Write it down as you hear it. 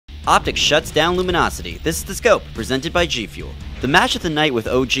OpTic shuts down Luminosity. This is The Scope, presented by G Fuel. The match of the night with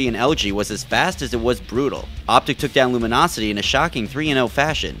OG and LG was as fast as it was brutal. OpTic took down Luminosity in a shocking 3-0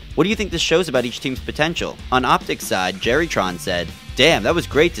 fashion. What do you think this shows about each team's potential? On OpTic's side, Jerrytron said, "Damn, that was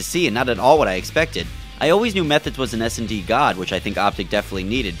great to see and not at all what I expected. I always knew Methods was an S&D god, which I think OpTic definitely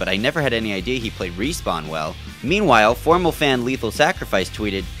needed, but I never had any idea he played Respawn well." Meanwhile, Formal fan Lethal Sacrifice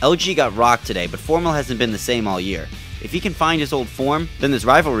tweeted, "LG got rocked today, but Formal hasn't been the same all year. If he can find his old form, then this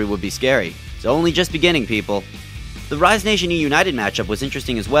rivalry would be scary. It's only just beginning, people." The Rise Nation E United matchup was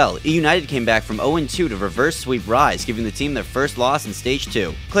interesting as well. E United came back from 0-2 to reverse sweep Rise, giving the team their first loss in Stage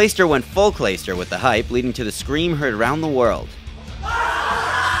 2. Clayster went full Clayster with the hype, leading to the scream heard around the world.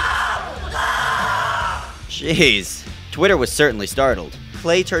 Jeez. Twitter was certainly startled.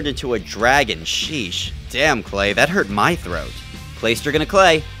 Clay turned into a dragon, sheesh. Damn, Clay, that hurt my throat. Clayster gonna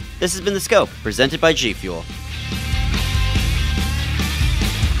Clay. This has been The Scope, presented by G Fuel.